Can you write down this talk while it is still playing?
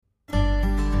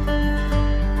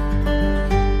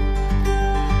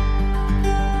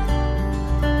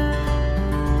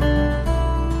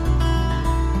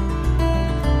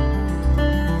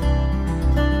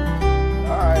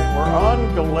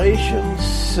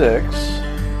6,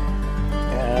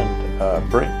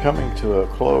 and coming to a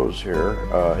close here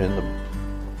in the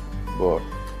book.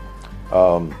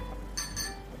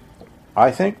 I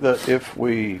think that if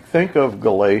we think of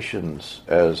Galatians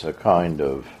as a kind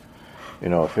of,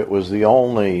 if it was the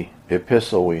only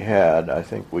epistle we had, I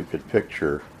think we could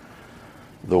picture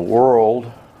the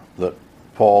world that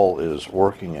Paul is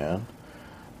working in.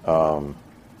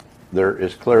 There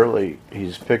is clearly,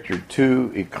 he's pictured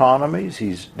two economies.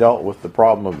 He's dealt with the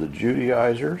problem of the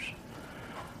Judaizers,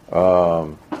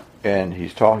 and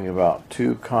he's talking about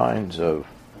two kinds of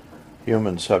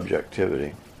human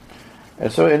subjectivity.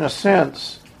 And so in a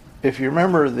sense, if you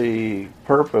remember the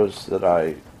purpose that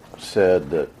I said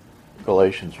that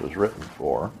Galatians was written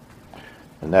for,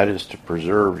 and that is to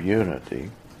preserve unity,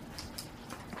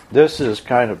 this is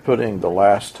kind of putting the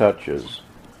last touches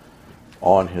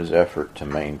on his effort to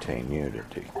maintain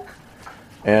unity.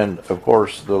 And of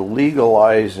course, the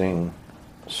legalizing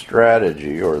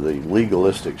strategy, or the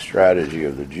legalistic strategy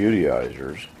of the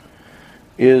Judaizers,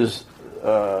 is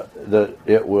that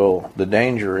it will, the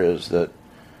danger is that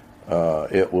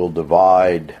it will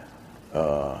divide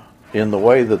in the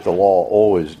way that the law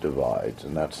always divides,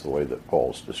 and that's the way that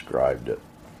Paul's described it.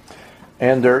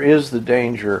 And there is the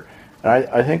danger, and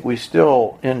I think we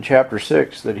still, in chapter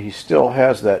 6, that he still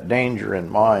has that danger in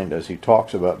mind as he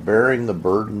talks about bearing the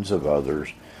burdens of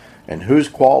others and who's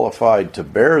qualified to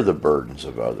bear the burdens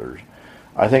of others.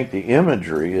 I think the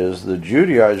imagery is the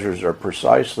Judaizers are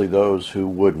precisely those who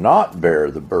would not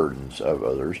bear the burdens of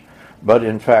others, but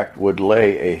in fact would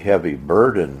lay a heavy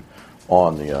burden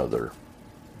on the other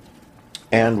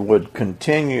and would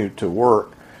continue to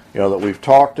work. That we've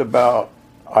talked about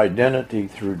identity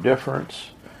through difference.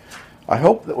 I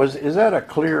hope is that a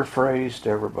clear phrase to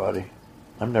everybody?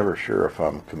 I'm never sure if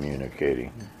I'm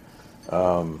communicating.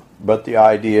 But the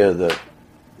idea that,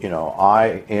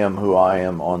 I am who I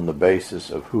am on the basis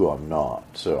of who I'm not.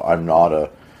 So I'm not a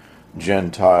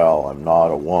Gentile, I'm not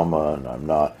a woman, I'm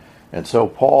not. And so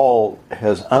Paul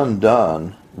has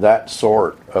undone that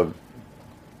sort of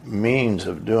means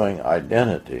of doing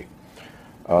identity.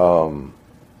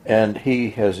 And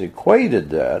he has equated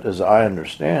that, as I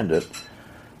understand it,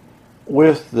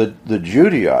 with the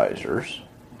Judaizers,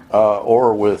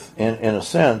 or with, in a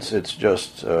sense, it's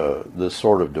just the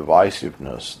sort of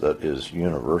divisiveness that is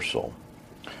universal.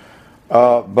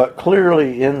 But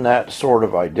clearly in that sort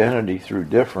of identity through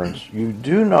difference, you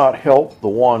do not help the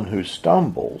one who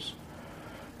stumbles,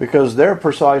 because they're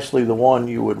precisely the one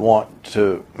you would want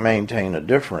to maintain a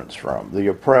difference from. The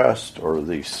oppressed, or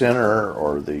the sinner,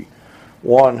 or the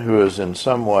one who is in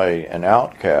some way an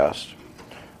outcast.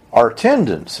 Our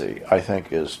tendency, I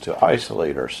think, is to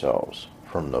isolate ourselves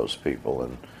from those people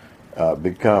and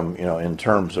become, in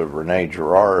terms of Rene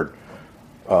Girard,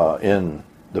 in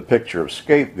the picture of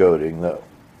scapegoating,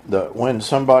 that when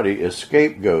somebody is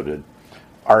scapegoated,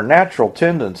 our natural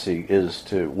tendency is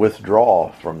to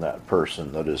withdraw from that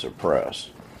person that is oppressed.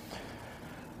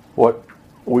 What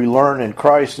we learn in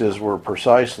Christ is we're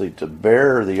precisely to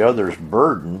bear the other's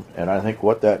burden, and I think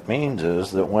what that means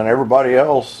is that when everybody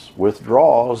else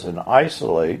withdraws and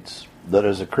isolates, that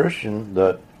as a Christian,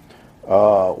 that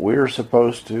we're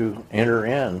supposed to enter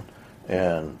in,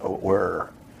 and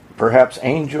where perhaps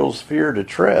angels fear to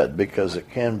tread, because it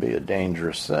can be a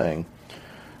dangerous thing,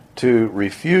 to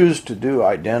refuse to do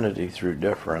identity through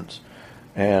difference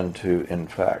and to, in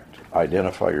fact,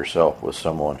 identify yourself with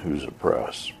someone who's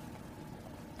oppressed.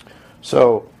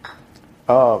 So,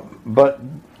 but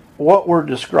what we're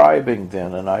describing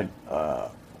then, and I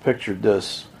pictured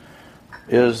this,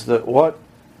 is that what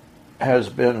has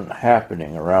been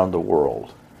happening around the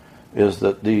world is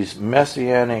that these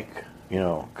messianic,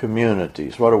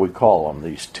 communities, what do we call them?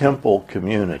 These temple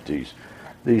communities,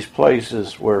 these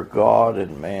places where God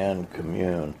and man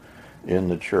commune in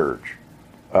the church,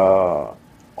 are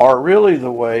really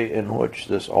the way in which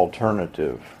this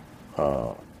alternative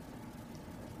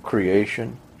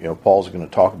creation, Paul's going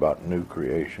to talk about new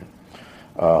creation,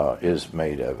 is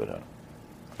made evident.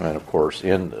 And of course,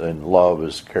 in love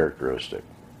is characteristic.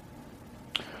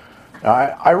 Now,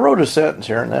 I wrote a sentence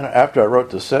here, and then after I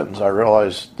wrote the sentence, I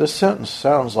realized this sentence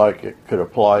sounds like it could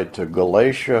apply to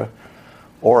Galatia,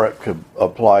 or it could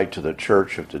apply to the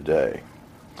church of today.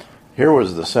 Here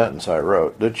was the sentence I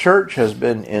wrote. The church has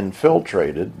been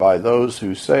infiltrated by those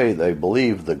who say they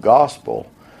believe the gospel,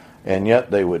 and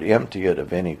yet they would empty it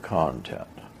of any content.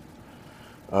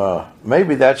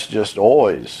 Maybe that's just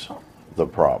always the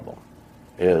problem,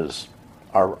 is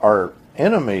our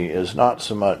enemy is not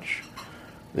so much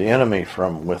the enemy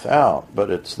from without, but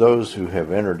it's those who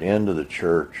have entered into the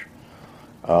church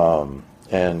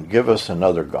and give us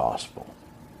another gospel.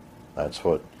 That's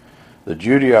what the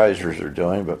Judaizers are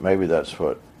doing, but maybe that's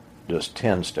what just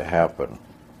tends to happen.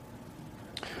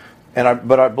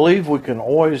 But I believe we can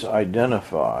always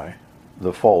identify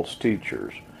the false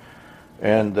teachers,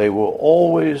 and they will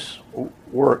always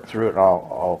work through it.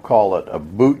 I'll call it a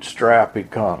bootstrap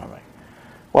economy.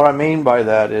 What I mean by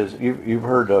that is, you've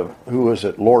heard of, who was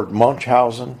it, Lord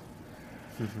Munchausen?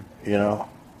 Mm-hmm. You know,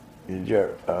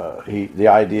 the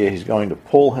idea he's going to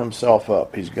pull himself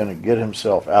up. He's going to get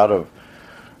himself out of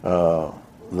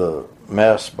the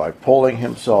mess by pulling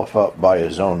himself up by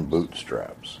his own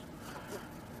bootstraps.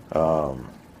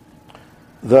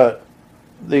 The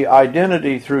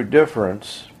identity through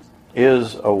difference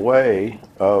is a way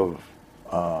of,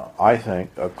 I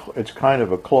think, it's kind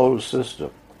of a closed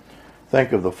system.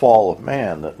 Think of the fall of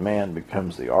man, that man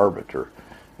becomes the arbiter.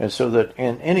 And so that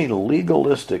in any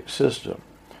legalistic system,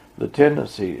 the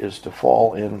tendency is to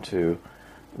fall into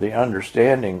the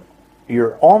understanding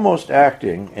you're almost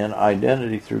acting in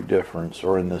identity through difference,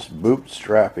 or in this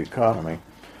bootstrap economy,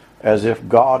 as if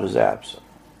God is absent.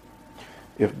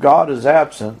 If God is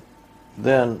absent,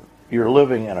 then you're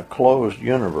living in a closed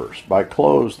universe. By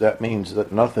closed, that means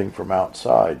that nothing from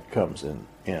outside comes in.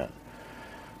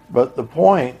 But the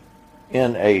point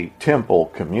in a temple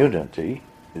community,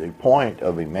 the point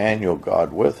of Emmanuel,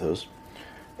 God with us,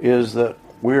 is that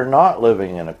we're not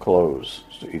living in a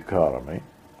closed economy,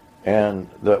 and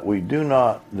that we do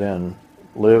not then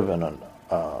live in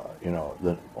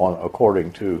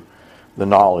according to the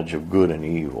knowledge of good and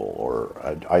evil, or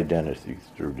identity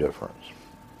through difference.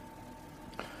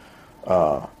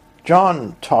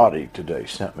 John Toddy today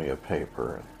sent me a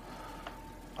paper.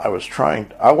 I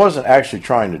wasn't actually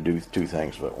trying to do two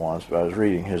things at once, but I was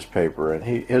reading his paper, and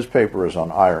his paper is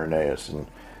on Irenaeus, and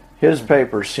his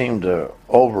paper seemed to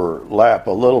overlap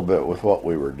a little bit with what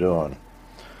we were doing.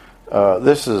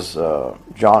 This is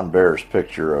John Bear's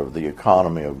picture of the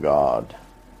economy of God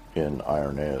in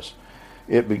Irenaeus.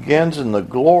 It begins in the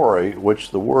glory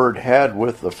which the Word had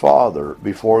with the Father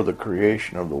before the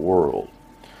creation of the world,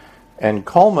 and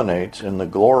culminates in the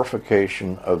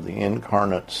glorification of the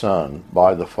incarnate Son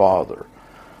by the Father,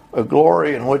 a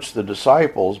glory in which the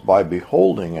disciples, by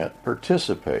beholding it,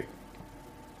 participate.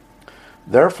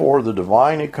 Therefore, the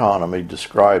divine economy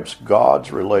describes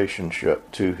God's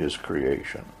relationship to his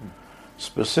creation,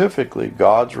 specifically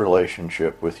God's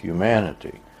relationship with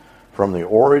humanity, from the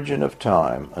origin of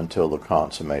time until the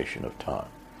consummation of time.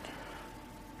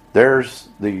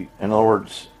 In other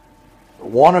words,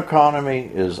 one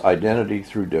economy is identity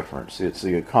through difference. It's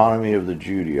the economy of the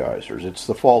Judaizers. It's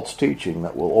the false teaching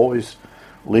that will always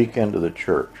leak into the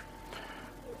church.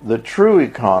 The true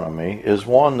economy is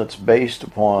one that's based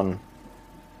upon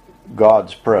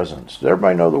God's presence. Does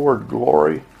everybody know the word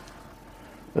glory?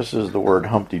 This is the word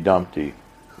Humpty Dumpty,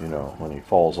 when he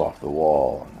falls off the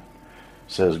wall and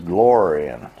says glory,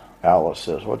 and Alice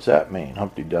says, "What's that mean?"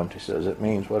 Humpty Dumpty says, "It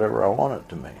means whatever I want it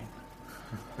to mean."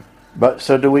 But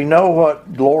so do we know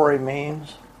what glory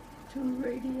means? To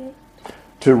radiate.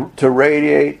 To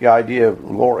radiate, the idea of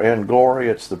glory, and glory,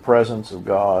 it's the presence of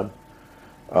God.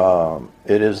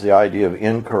 It is the idea of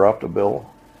incorruptible,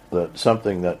 that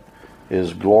something that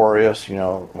is glorious.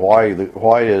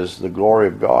 Why is the glory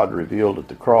of God revealed at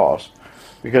the cross?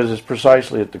 Because it's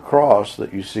precisely at the cross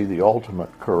that you see the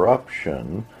ultimate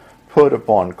corruption put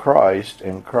upon Christ,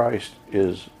 and Christ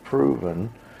is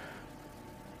proven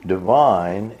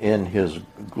divine in his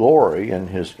glory, in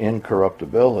his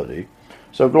incorruptibility.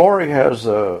 So glory has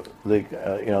the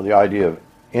idea of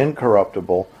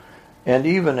incorruptible, and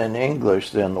even in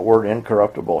English, then, the word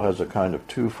incorruptible has a kind of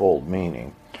twofold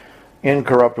meaning.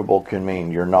 Incorruptible can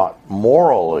mean you're not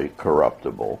morally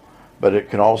corruptible, but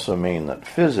it can also mean that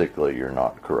physically you're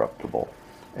not corruptible.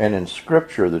 And in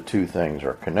Scripture, the two things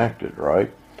are connected,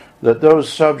 right? That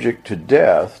those subject to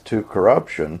death, to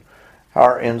corruption,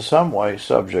 are in some way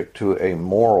subject to a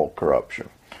moral corruption.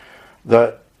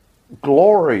 That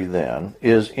glory, then,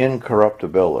 is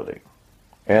incorruptibility.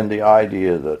 And the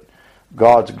idea that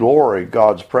God's glory,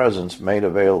 God's presence made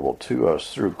available to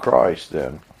us through Christ,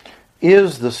 then,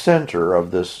 is the center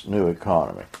of this new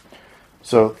economy.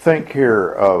 So think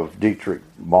here of Dietrich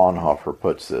Bonhoeffer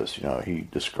puts this, he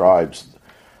describes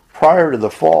prior to the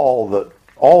fall that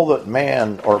all that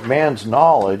man's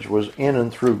knowledge was in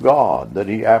and through God, that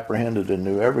he apprehended and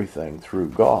knew everything through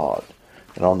God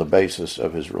and on the basis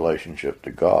of his relationship to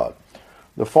God.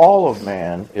 The fall of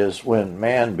man is when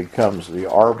man becomes the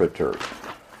arbiter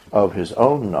of his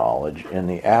own knowledge in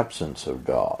the absence of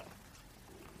God.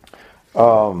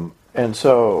 And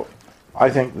so I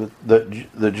think that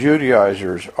the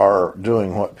Judaizers are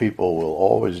doing what people will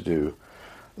always do.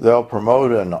 They'll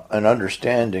promote an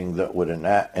understanding that would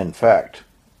in fact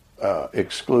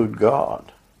exclude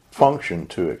God, function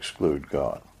to exclude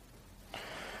God.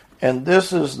 And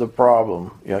this is the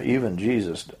problem, even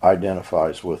Jesus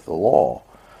identifies with the law,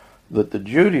 that the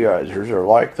Judaizers are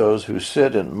like those who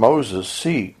sit in Moses'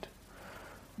 seat.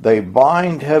 They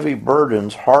bind heavy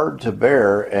burdens hard to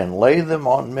bear and lay them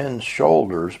on men's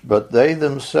shoulders, but they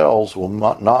themselves will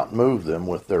not move them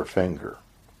with their finger.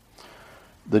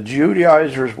 The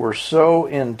Judaizers were so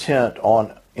intent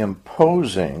on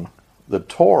imposing the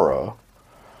Torah,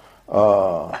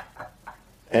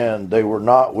 and they were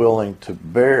not willing to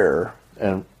bear,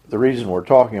 and the reason we're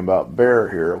talking about bear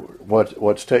here,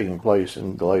 what's taking place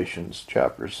in Galatians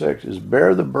chapter 6, is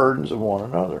bear the burdens of one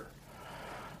another.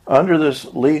 Under this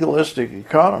legalistic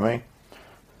economy,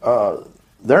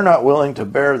 they're not willing to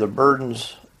bear the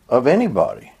burdens of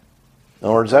anybody. In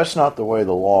other words, that's not the way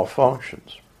the law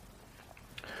functions.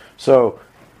 So,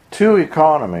 two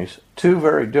economies, two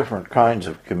very different kinds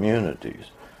of communities,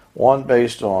 one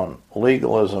based on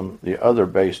legalism, the other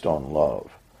based on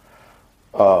love.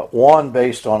 One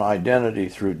based on identity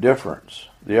through difference,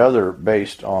 the other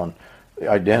based on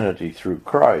identity through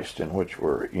Christ, in which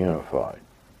we're unified.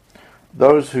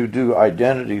 Those who do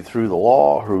identity through the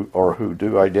law or who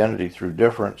do identity through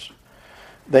difference,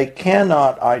 they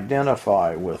cannot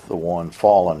identify with the one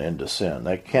fallen into sin.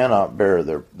 They cannot bear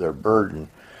their burden.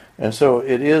 And so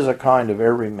it is a kind of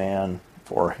every man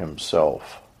for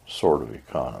himself sort of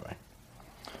economy.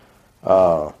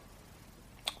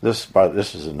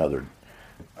 This is another.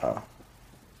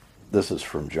 This is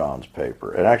from John's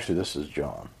paper, and actually this is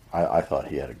John. I thought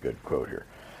he had a good quote here.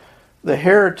 The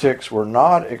heretics were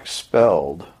not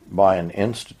expelled by an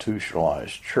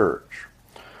institutionalized church.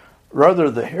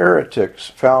 Rather, the heretics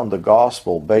found the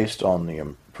gospel based on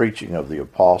the preaching of the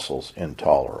apostles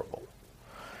intolerable.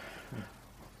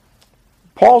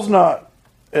 Paul's not,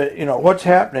 what's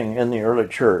happening in the early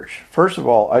church. First of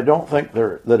all, I don't think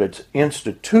that it's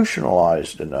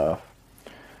institutionalized enough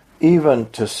even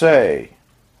to say,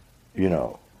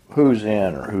 who's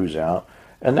in or who's out.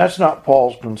 And that's not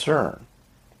Paul's concern.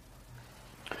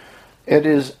 It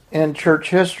is in church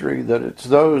history that it's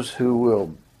those who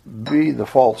will be the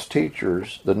false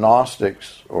teachers, the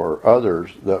Gnostics or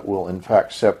others, that will in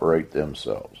fact separate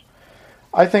themselves.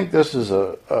 I think this is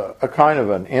a kind of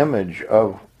an image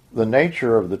of the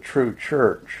nature of the true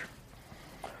church.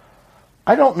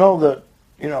 I don't know that,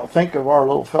 think of our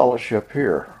little fellowship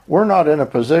here. We're not in a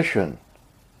position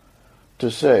to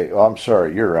say, oh, I'm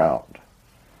sorry, you're out.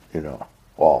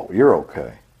 Well, you're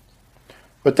okay.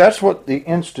 But that's what the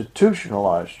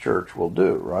institutionalized church will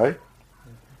do, right?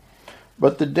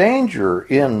 But the danger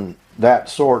in that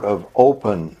sort of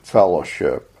open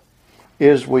fellowship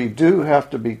is we do have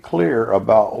to be clear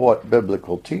about what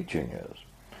biblical teaching is.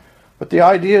 But the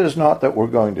idea is not that we're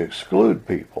going to exclude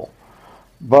people,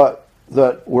 but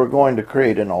that we're going to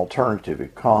create an alternative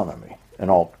economy,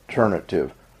 an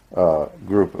alternative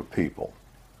group of people.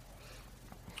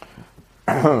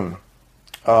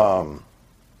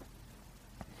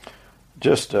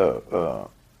 Just a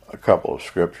couple of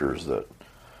scriptures that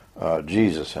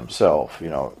Jesus himself,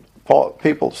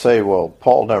 people say, well,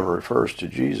 Paul never refers to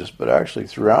Jesus, but actually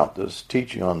throughout this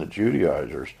teaching on the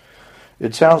Judaizers,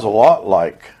 it sounds a lot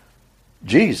like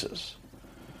Jesus.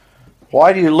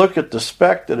 Why do you look at the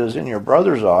speck that is in your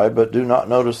brother's eye, but do not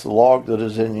notice the log that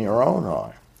is in your own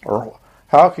eye? Or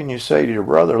how can you say to your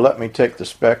brother, let me take the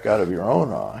speck out of your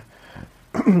own eye?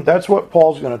 That's what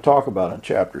Paul's going to talk about in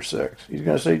chapter 6. He's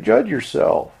going to say, judge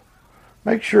yourself.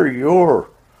 Make sure you're,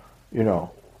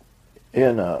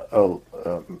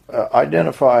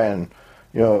 identify and,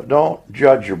 don't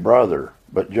judge your brother,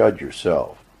 but judge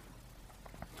yourself.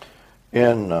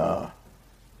 In,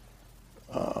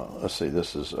 let's see,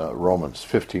 this is Romans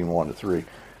 15, 1-3.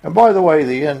 And by the way,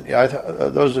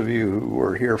 those of you who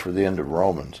were here for the end of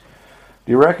Romans,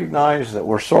 do you recognize that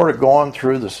we're sort of going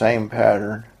through the same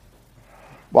pattern?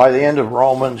 By the end of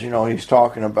Romans, he's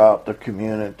talking about the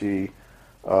community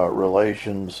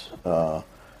relations,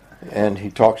 and he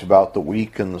talks about the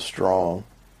weak and the strong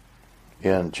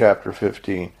in chapter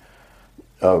 15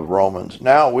 of Romans.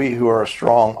 Now we who are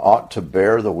strong ought to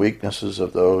bear the weaknesses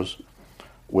of those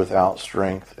without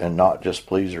strength and not just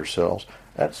please ourselves.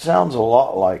 That sounds a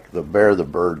lot like the bear the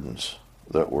burdens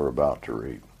that we're about to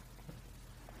read.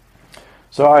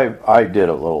 So I did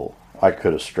I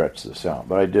could have stretched this out,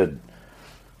 but I did.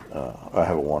 I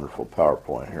have a wonderful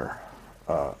PowerPoint here.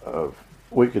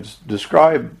 We could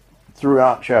describe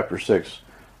throughout chapter 6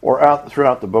 or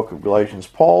throughout the book of Galatians,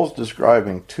 Paul's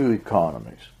describing two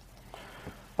economies.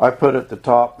 I put at the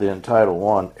top the entitled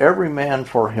one, Every Man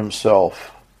for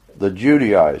Himself, the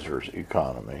Judaizers'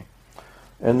 economy.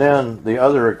 And then the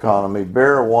other economy,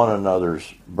 bear one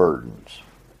another's burdens.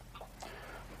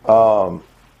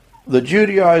 The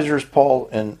Judaizers, Paul,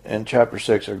 in chapter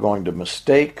 6, are going to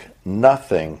mistake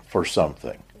nothing for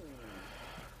something.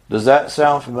 Does that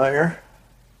sound familiar?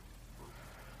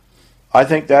 I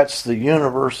think that's the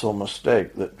universal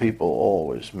mistake that people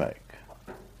always make.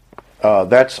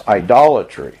 That's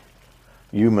idolatry.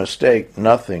 You mistake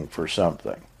nothing for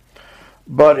something.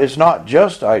 But it's not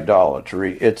just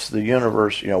idolatry, it's the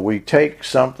universe. We take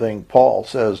something, Paul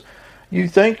says, you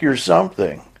think you're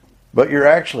something, but you're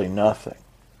actually nothing.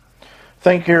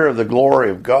 Think here of the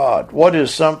glory of God. What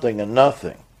is something and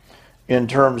nothing? In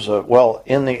terms of,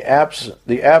 in the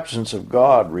absence of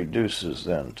God reduces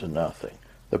then to nothing.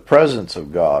 The presence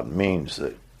of God means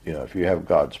that, if you have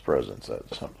God's presence,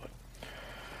 that's something.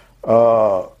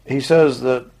 He says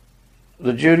that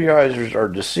the Judaizers are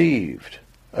deceived.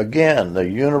 Again, the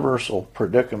universal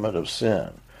predicament of sin.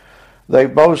 They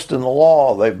boast in the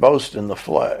law, they boast in the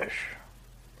flesh.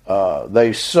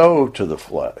 They sow to the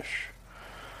flesh.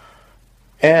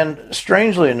 And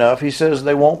strangely enough, he says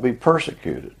they won't be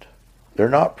persecuted. They're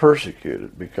not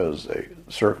persecuted because they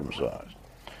circumcised.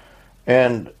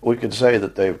 And we could say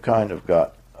that they've kind of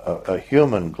got a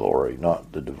human glory,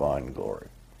 not the divine glory.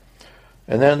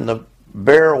 And then the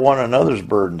bear one another's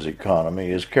burdens economy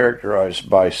is characterized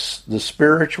by the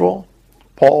spiritual.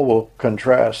 Paul will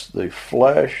contrast the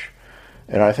flesh,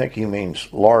 and I think he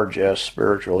means large S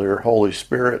spiritual here, Holy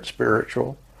Spirit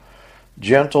spiritual,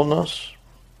 gentleness.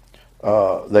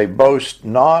 They boast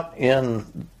not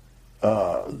in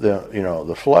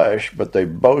the flesh, but they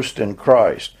boast in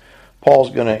Christ.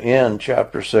 Paul's going to end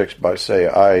chapter 6 by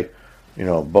saying, I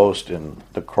boast in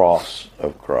the cross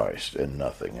of Christ and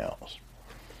nothing else.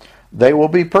 They will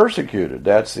be persecuted.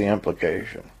 That's the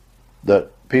implication.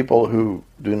 That people who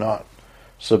do not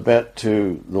submit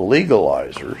to the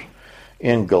legalizers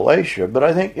in Galatia, but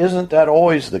I think isn't that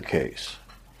always the case?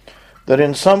 That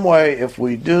in some way, if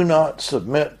we do not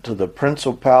submit to the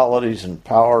principalities and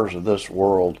powers of this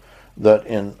world, that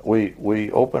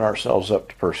we open ourselves up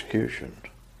to persecution.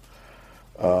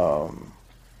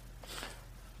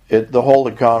 The whole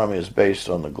economy is based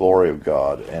on the glory of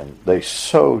God, and they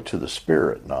sow to the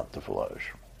Spirit, not the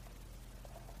flesh.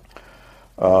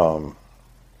 So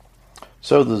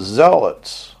the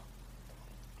zealots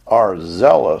are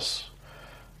zealous,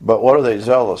 but what are they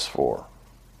zealous for?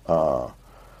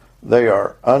 They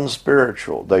are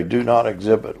unspiritual. They do not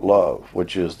exhibit love,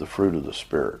 which is the fruit of the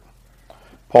Spirit.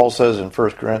 Paul says in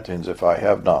 1 Corinthians, if I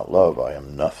have not love, I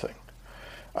am nothing.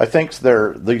 I think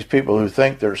these people who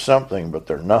think they're something, but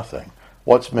they're nothing.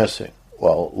 What's missing?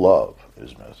 Well, love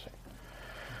is missing.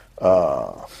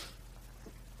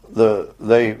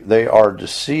 They are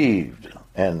deceived,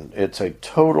 and it's a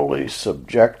totally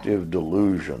subjective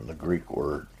delusion, the Greek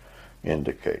word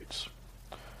indicates.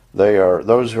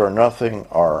 Those who are nothing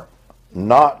are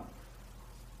not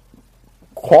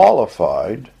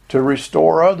qualified to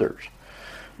restore others.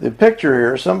 The picture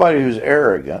here is somebody who's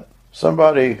arrogant,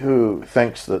 somebody who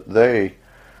thinks that they,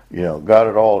 got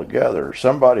it all together,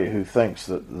 somebody who thinks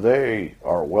that they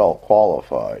are well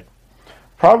qualified.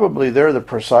 Probably they're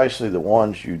precisely the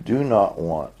ones you do not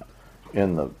want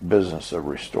in the business of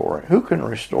restoring. Who can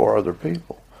restore other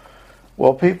people?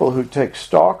 Well, people who take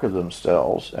stock of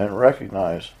themselves and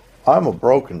recognize, I'm a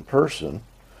broken person.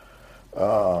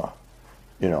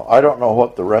 I don't know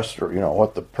what the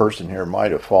what the person here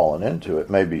might have fallen into. It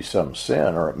may be some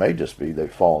sin, or it may just be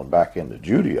they've fallen back into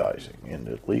Judaizing,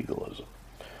 into legalism.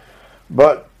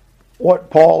 But what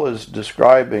Paul is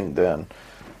describing then,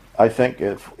 I think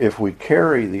if we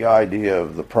carry the idea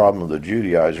of the problem of the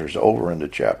Judaizers over into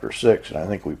chapter 6, and I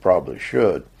think we probably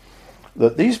should,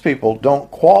 that these people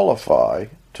don't qualify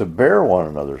to bear one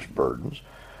another's burdens,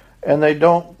 and they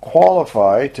don't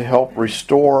qualify to help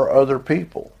restore other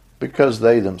people, because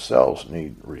they themselves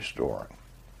need restoring.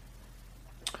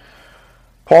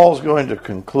 Paul's going to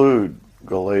conclude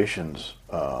Galatians.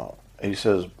 He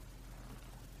says,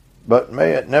 but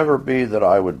may it never be that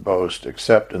I would boast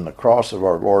except in the cross of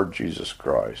our Lord Jesus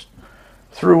Christ,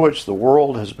 through which the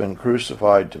world has been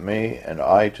crucified to me and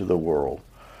I to the world.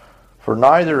 For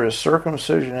neither is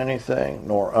circumcision anything,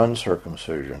 nor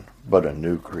uncircumcision, but a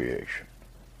new creation.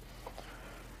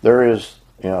 There is,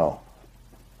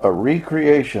 a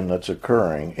recreation that's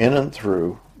occurring in and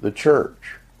through the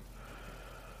church.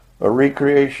 A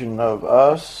recreation of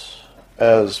us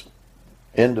as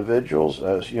individuals,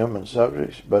 as human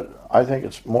subjects, but I think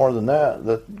it's more than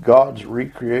that God's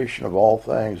recreation of all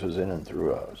things is in and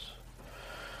through us.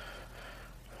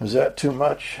 Is that too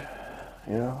much?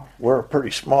 We're a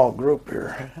pretty small group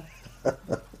here.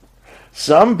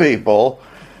 Some people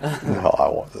No, I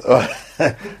want.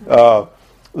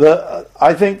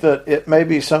 I think that it may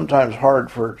be sometimes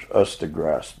hard for us to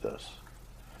grasp this.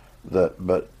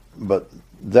 But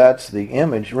that's the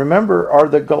image. Remember, are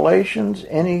the Galatians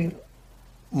any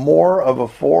more of a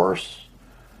force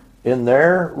in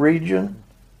their region?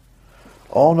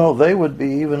 Oh no, they would be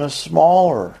even a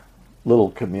smaller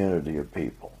little community of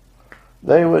people.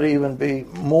 They would even be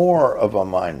more of a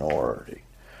minority.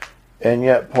 And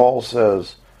yet Paul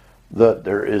says that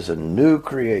there is a new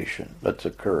creation that's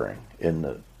occurring in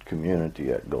the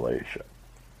community at Galatia.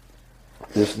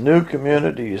 This new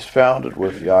community is founded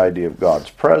with the idea of God's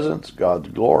presence, God's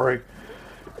glory,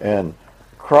 and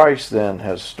Christ then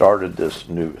has started this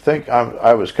new.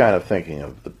 I was kind of thinking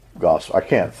of the gospel. I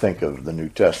can't think of the New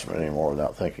Testament anymore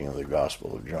without thinking of the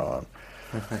Gospel of John.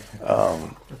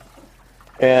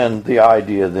 And the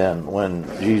idea then, when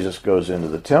Jesus goes into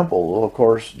the temple, well, of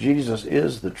course, Jesus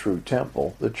is the true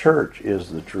temple. The church is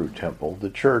the true temple.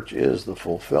 The church is the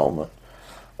fulfillment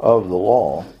of the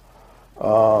law.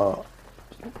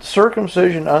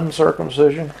 Circumcision,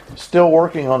 uncircumcision, still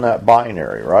working on that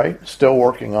binary, right? Still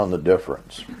working on the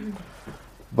difference.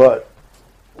 But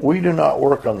we do not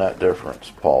work on that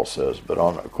difference, Paul says, but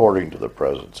according to the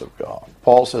presence of God.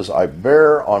 Paul says, I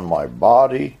bear on my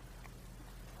body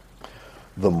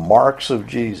the marks of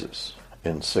Jesus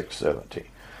in 6:17. And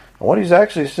what he's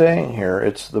actually saying here,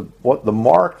 it's the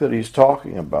mark that he's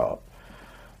talking about,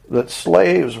 that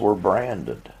slaves were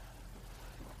branded.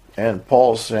 And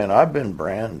Paul's saying, I've been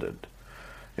branded.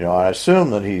 I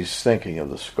assume that he's thinking of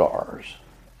the scars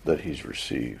that he's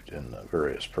received in the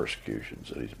various persecutions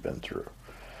that he's been through.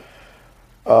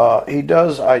 He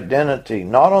does identity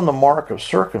not on the mark of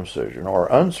circumcision or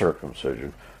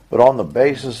uncircumcision, but on the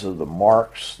basis of the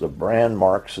marks, the brand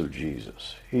marks of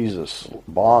Jesus. He's a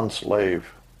bond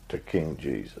slave to King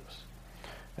Jesus.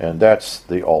 And that's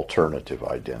the alternative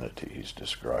identity he's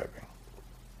describing.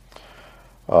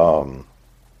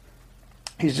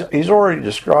 He's already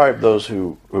described those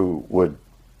who would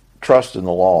trust in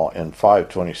the law in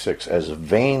 5:26 as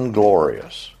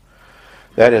vainglorious.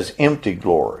 That is empty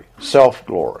glory,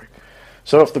 self-glory.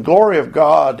 So if the glory of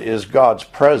God is God's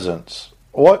presence,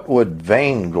 what would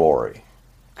vainglory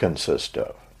consist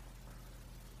of?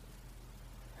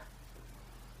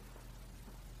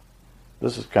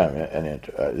 This is kind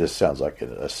of this sounds like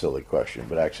a silly question,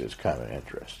 but actually it's kind of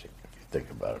interesting if you think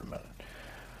about it a minute.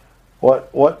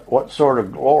 What sort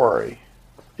of glory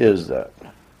is that?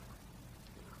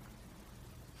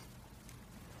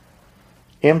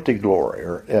 Empty glory,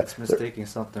 or it's mistaking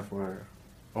something for,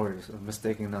 or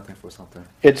mistaking nothing for something.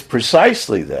 It's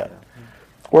precisely that. Yeah.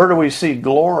 Where do we see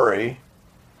glory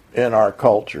in our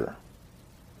culture?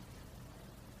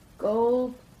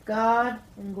 Gold, God,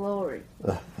 and glory.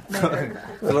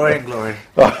 Glory and glory.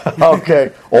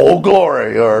 Okay, old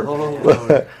glory, or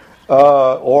glory.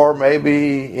 Or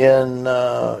maybe in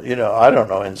I don't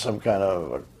know, in some kind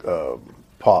of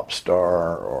pop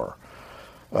star, or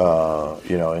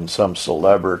in some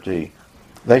celebrity.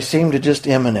 They seem to just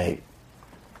emanate,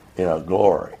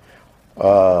 glory.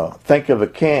 Think of a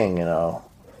king,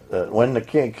 when the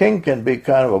king can be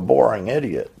kind of a boring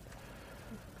idiot,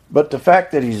 but the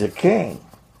fact that he's a king,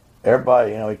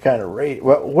 everybody, he kind of rate.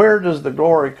 Well, where does the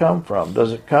glory come from?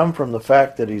 Does it come from the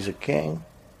fact that he's a king?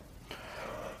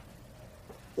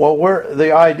 Well,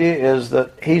 the idea is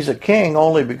that he's a king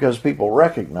only because people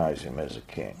recognize him as a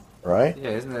king, right? Yeah,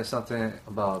 isn't there something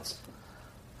about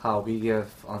how we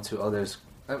give unto others?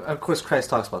 Of course, Christ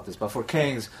talks about this, but for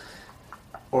kings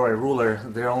or a ruler,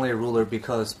 they're only a ruler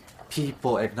because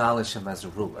people acknowledge him as a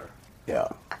ruler. Yeah.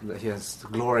 His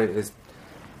glory is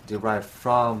derived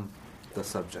from the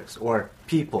subjects, or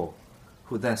people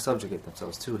who then subjugate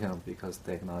themselves to him because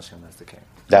they acknowledge him as the king.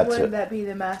 Wouldn't that be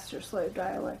the master-slave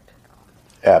dialect?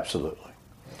 Absolutely.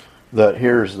 That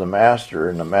here's the master,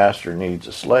 and the master needs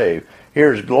a slave.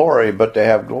 Here's glory, but to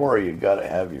have glory, you've got to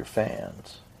have your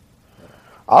fans.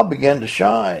 I'll begin to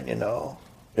shine,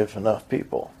 if enough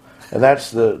people. And that's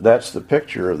the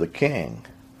picture of the king,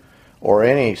 or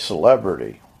any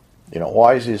celebrity.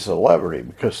 Why is he a celebrity?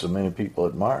 Because so many people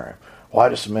admire him. Why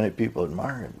do so many people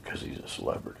admire him? Because he's a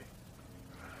celebrity.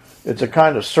 It's a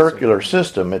kind of circular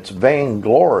system. It's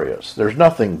vainglorious. There's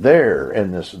nothing there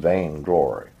in this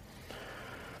vainglory.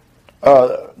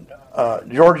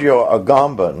 Giorgio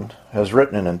Agamben has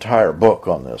written an entire book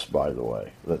on this, by the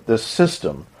way. That this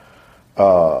system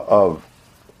of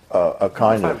a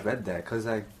kind of... I read that, because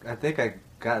I think I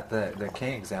got the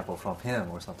king example from him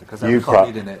or something, because I recall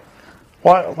reading it.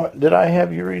 Why did I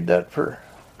have you read that for?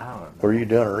 I don't know. Were you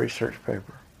doing a research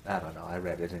paper? I don't know. I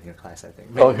read it in your class, I think.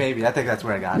 Oh. Maybe. I think that's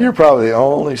where I got You're it. probably the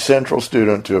only Central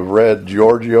student to have read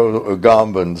Giorgio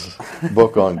Agamben's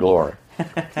book on glory.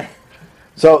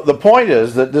 So the point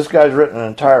is that this guy's written an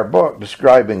entire book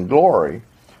describing glory,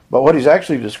 but what he's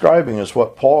actually describing is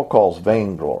what Paul calls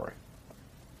vainglory.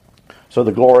 So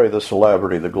the glory of the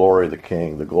celebrity, the glory of the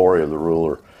king, the glory of the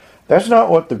ruler. That's not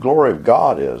what the glory of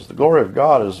God is. The glory of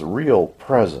God is the real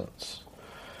presence.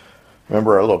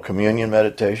 Remember our little communion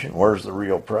meditation? Where's the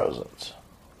real presence?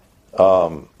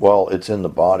 Well, it's in the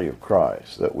body of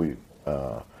Christ that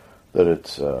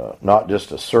it's not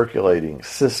just a circulating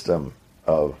system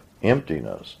of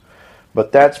emptiness,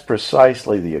 but that's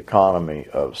precisely the economy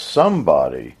of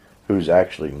somebody who's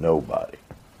actually nobody.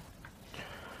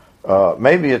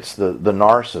 Maybe it's the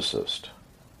narcissist.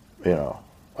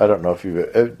 I don't know if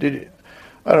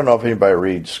I don't know if anybody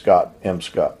reads M.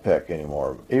 Scott Peck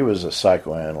anymore. He was a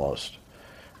psychoanalyst.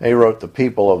 He wrote The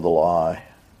People of the Lie.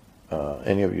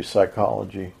 Any of you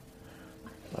psychology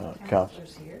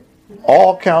counselors here?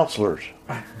 All counselors.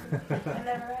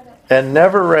 And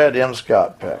never read M.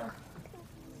 Scott Peck.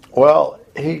 Well,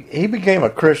 he became a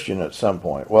Christian at some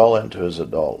point, well into his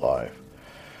adult life.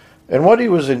 And what he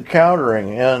was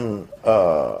encountering in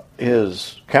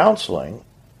his counseling,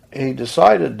 he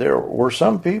decided there were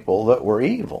some people that were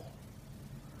evil.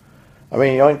 I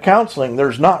mean, in counseling,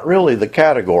 there's not really the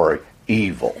category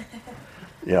evil.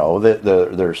 That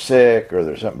they're sick or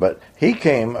there's something. But he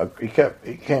came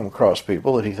across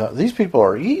people that he thought these people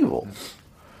are evil,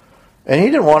 and he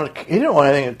didn't want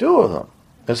anything to do with them.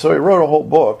 And so he wrote a whole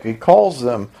book. He calls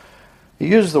them. He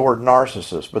used the word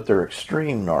narcissist, but they're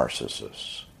extreme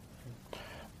narcissists.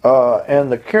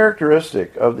 And the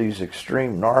characteristic of these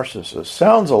extreme narcissists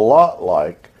sounds a lot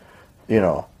like,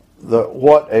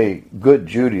 what a good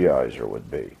Judaizer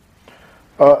would be.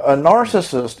 A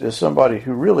narcissist is somebody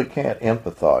who really can't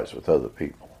empathize with other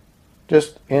people,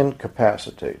 just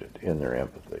incapacitated in their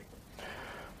empathy.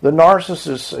 The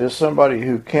narcissist is somebody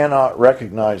who cannot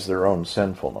recognize their own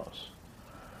sinfulness.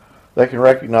 They can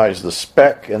recognize the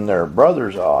speck in their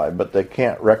brother's eye, but they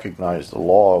can't recognize the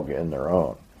log in their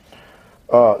own.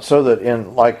 So that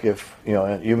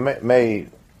you may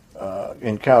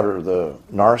encounter the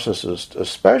narcissist,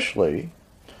 especially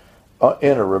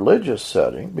in a religious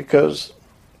setting, because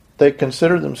they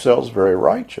consider themselves very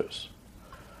righteous.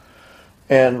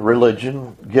 And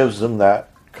religion gives them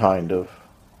that kind of,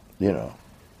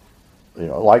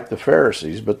 like the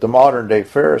Pharisees, but the modern day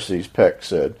Pharisees, Peck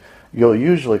said, you'll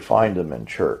usually find them in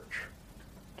church.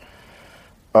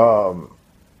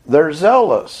 They're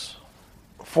zealous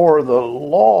for the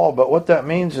law, but what that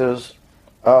means is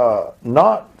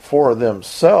not for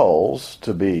themselves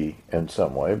to be in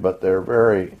some way, but they're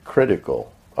very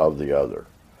critical of the other.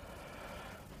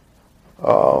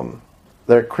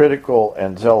 They're critical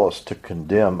and zealous to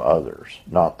condemn others,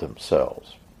 not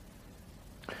themselves.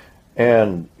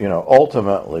 And,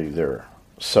 ultimately they're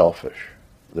selfish.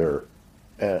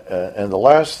 And the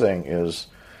last thing is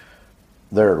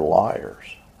they're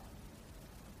liars.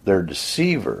 They're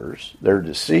deceivers. They're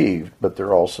deceived, but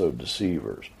they're also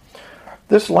deceivers.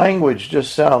 This language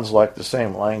just sounds like the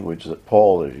same language that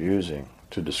Paul is using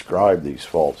to describe these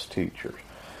false teachers.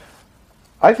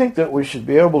 I think that we should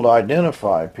be able to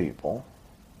identify people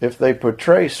if they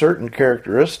portray certain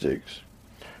characteristics.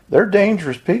 They're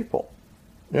dangerous people.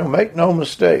 Make no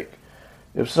mistake.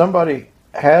 If somebody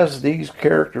has these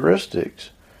characteristics,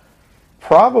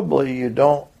 probably you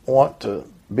don't want to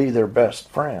be their best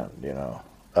friend,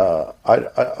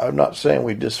 I'm not saying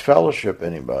we disfellowship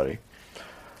anybody,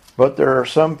 but there are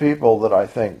some people that I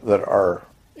think that are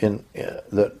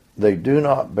that they do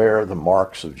not bear the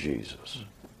marks of Jesus.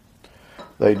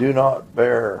 They do not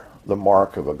bear the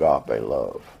mark of agape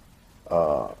love.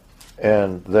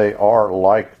 And they are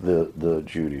like the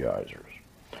Judaizers.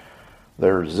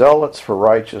 They're zealots for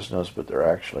righteousness, but they're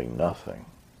actually nothing.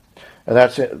 And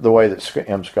that's the way that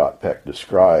M. Scott Peck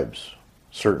describes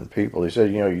certain people. He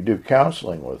said, you do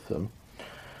counseling with them,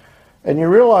 and you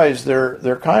realize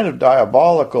they're kind of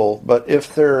diabolical, but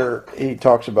he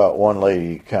talks about one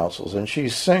lady he counsels, and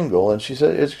she's single, and she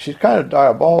said she's kind of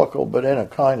diabolical, but in a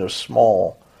kind of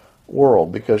small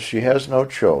world, because she has no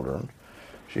children,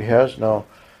 she has no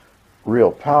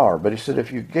real power. But he said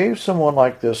if you gave someone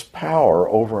like this power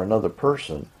over another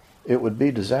person, it would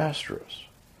be disastrous.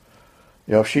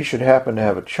 If she should happen to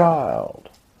have a child,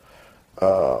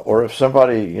 or if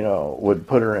somebody, would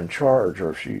put her in charge, or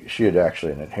if she had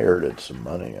actually inherited some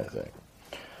money, I think.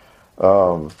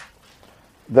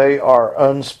 They are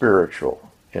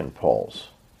unspiritual in Paul's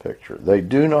picture. They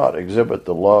do not exhibit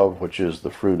the love which is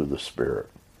the fruit of the Spirit.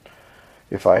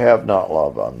 If I have not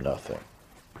love, I'm nothing.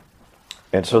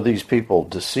 And so these people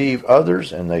deceive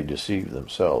others and they deceive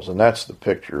themselves. And that's the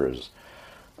picture is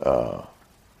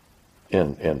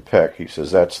in Peck. He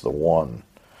says that's the one.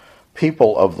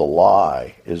 People of the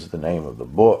Lie is the name of the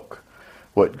book,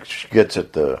 which gets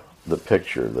at the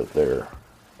picture that they're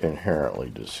inherently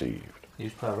deceived. You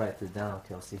should probably write this down,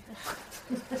 Kelsey.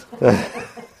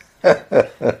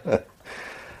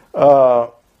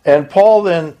 And Paul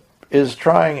then is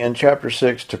trying in chapter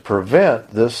 6 to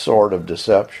prevent this sort of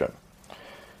deception.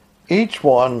 Each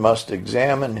one must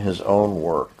examine his own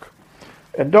work.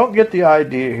 And don't get the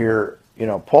idea here,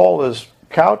 Paul has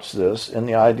couched this in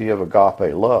the idea of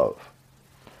agape love.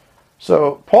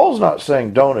 So Paul's not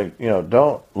saying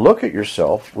don't look at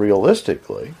yourself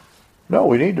realistically. No,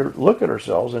 we need to look at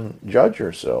ourselves and judge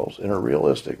ourselves in a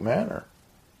realistic manner.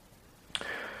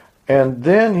 And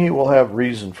then he will have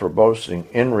reason for boasting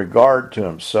in regard to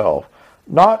himself,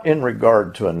 not in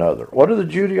regard to another. What are the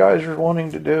Judaizers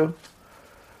wanting to do?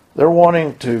 They're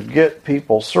wanting to get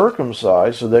people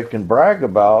circumcised so they can brag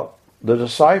about the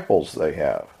disciples they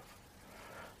have.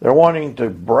 They're wanting to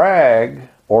brag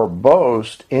or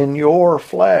boast in your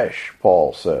flesh,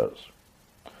 Paul says.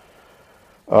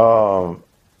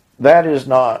 That does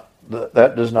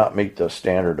not meet the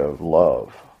standard of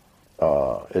love.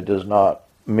 It does not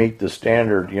meet the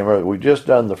standard. We've just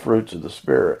done the fruits of the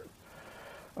Spirit.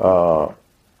 The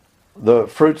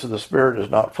fruits of the Spirit is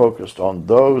not focused on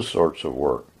those sorts of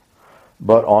work,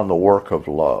 but on the work of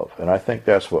love. And I think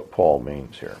that's what Paul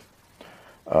means here.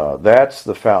 That's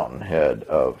the fountainhead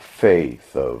of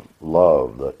faith, of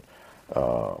love, that,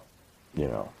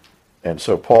 And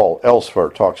so Paul elsewhere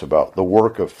talks about the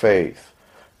work of faith,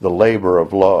 the labor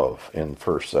of love in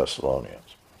 1 Thessalonians.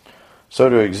 So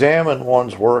to examine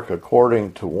one's work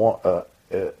according to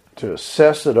to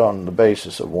assess it on the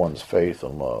basis of one's faith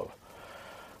and love.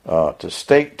 To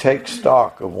take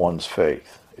stock of one's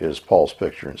faith is Paul's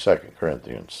picture in 2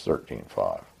 Corinthians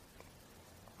 13:5.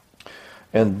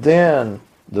 And then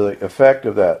the effect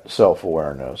of that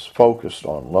self-awareness, focused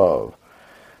on love,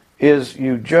 is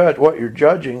what you're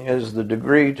judging is the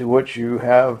degree to which you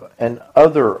have an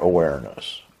other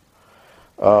awareness.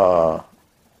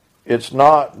 It's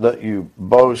not that you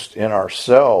boast in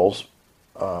ourselves,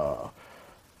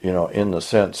 in the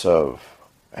sense of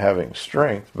having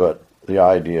strength, but the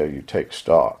idea you take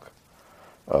stock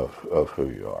of who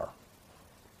you are.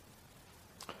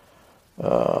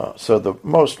 So the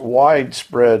most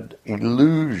widespread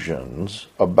illusions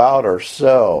about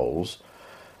ourselves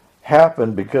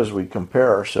happen because we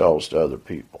compare ourselves to other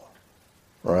people,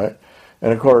 right?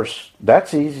 And of course,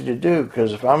 that's easy to do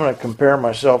because if I'm going to compare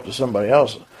myself to somebody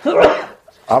else,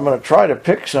 I'm going to try to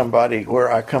pick somebody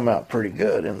where I come out pretty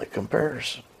good in the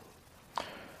comparison.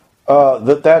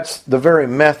 That's the very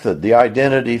method, the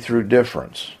identity through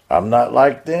difference. I'm not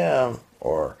like them,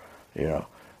 or,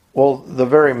 well, the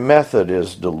very method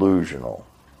is delusional.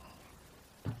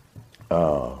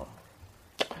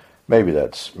 Maybe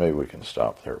we can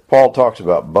stop there. Paul talks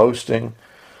about boasting.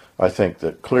 I think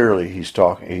that clearly he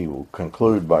will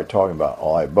conclude by talking about,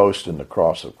 I boast in the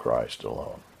cross of Christ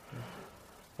alone.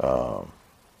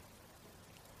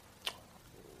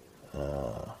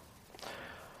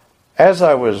 As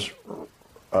I was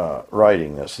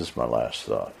writing this is my last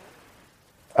thought.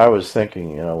 I was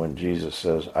thinking, when Jesus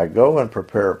says, I go and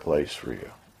prepare a place for you.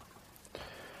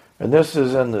 And this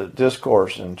is in the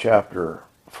discourse in chapter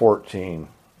 14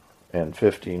 and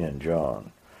 15 in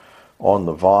John, on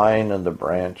the vine and the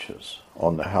branches,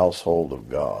 on the household of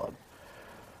God.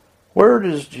 Where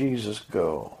does Jesus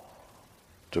go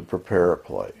to prepare a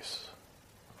place?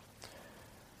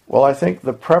 Well, I think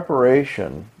the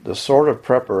preparation, the sort of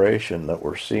preparation that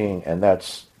we're seeing, and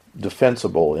that's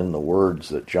defensible in the words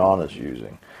that John is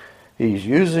using. He's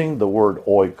using the word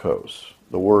oikos,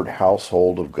 the word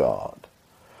household of God.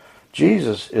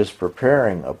 Jesus is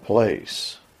preparing a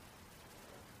place.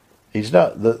 He's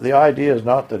not. The idea is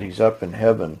not that he's up in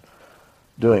heaven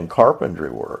doing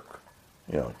carpentry work,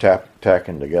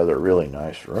 tacking together a really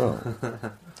nice room.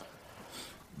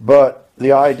 But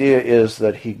the idea is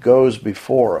that he goes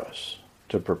before us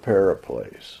to prepare a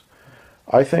place.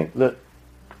 I think that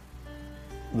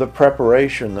the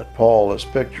preparation that Paul is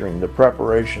picturing, the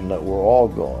preparation that we're all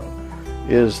going,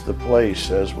 is the place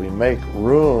as we make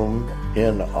room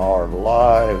in our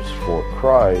lives for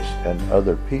Christ and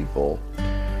other people.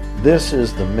 This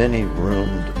is the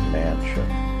many-roomed mansion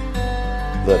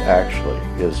that actually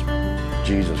is,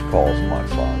 Jesus calls my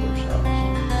Father's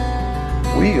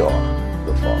house. We are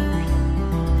the Father's house.